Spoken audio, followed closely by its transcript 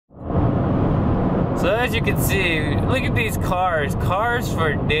So as you can see, look at these cars. Cars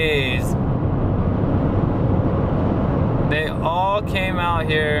for days. They all came out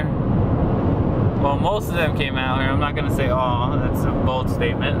here. Well, most of them came out here. I'm not gonna say all, that's a bold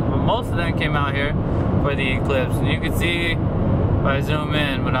statement. But most of them came out here for the Eclipse. And you can see if I zoom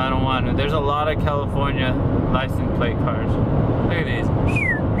in, but I don't want to. There's a lot of California license plate cars. Look at these.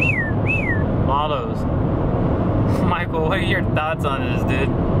 Autos. Michael, what are your thoughts on this, dude?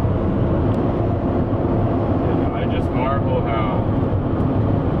 I just marvel how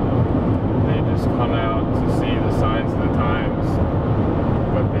they just come out to see the signs of the times,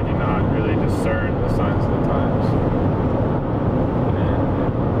 but they do not really discern the signs of the times.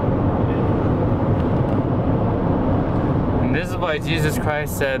 And this is why Jesus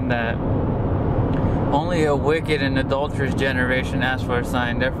Christ said that only a wicked and adulterous generation asks for a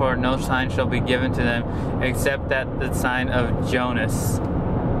sign, therefore no sign shall be given to them except that the sign of Jonas.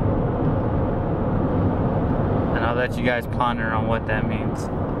 And I'll let you guys ponder on what that means.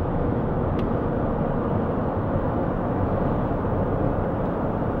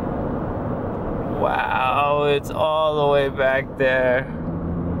 Wow, it's all the way back there.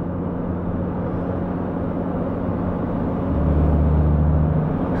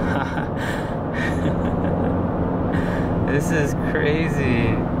 This is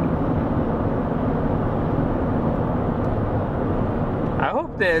crazy. I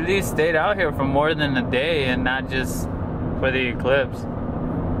hope they at least stayed out here for more than a day and not just for the Eclipse.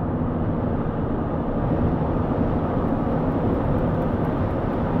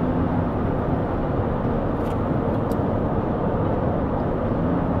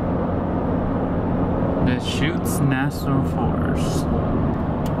 The Chutes National Forest.